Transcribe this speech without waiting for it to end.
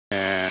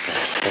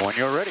When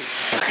you're ready.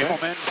 Okay.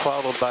 Immelmann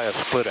followed by a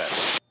split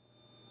S.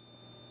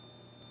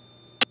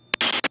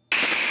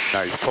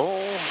 Nice pull.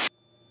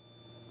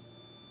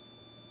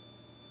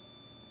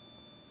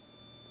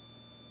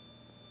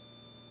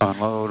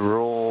 Unload,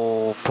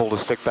 roll, pull the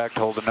stick back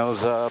to hold the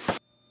nose up.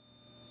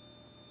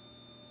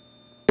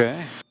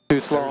 Okay.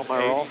 Too slow on There's my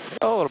 80. roll.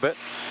 Oh, a little bit.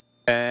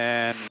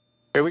 And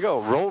here we go.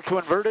 Roll to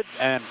inverted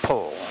and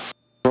pull.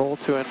 Roll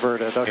to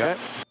inverted, okay. Yep.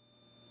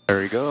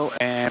 There you go.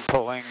 And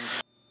pulling.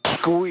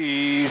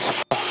 Squeeze.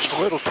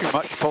 A little too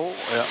much pull.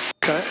 Yeah.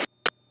 Okay.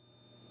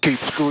 Keep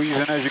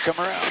squeezing as you come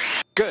around.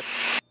 Good.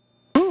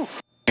 Woo.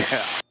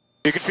 Yeah.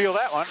 You can feel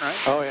that one, right?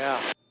 Oh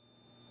yeah.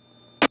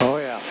 Oh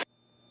yeah.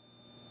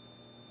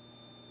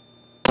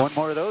 One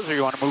more of those, or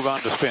you want to move on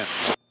to spins?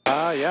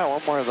 Yeah,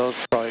 one more of those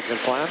is probably a good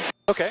plan.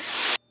 Okay.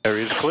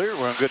 Area is clear.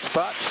 We're in a good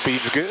spot.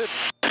 Speed's good.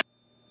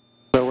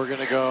 So we're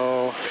gonna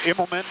go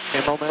Immelmann,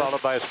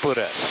 followed by a split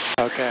S.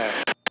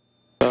 Okay.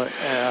 So,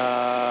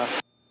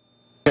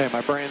 okay,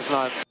 my brain's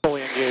not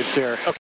fully engaged here. Okay.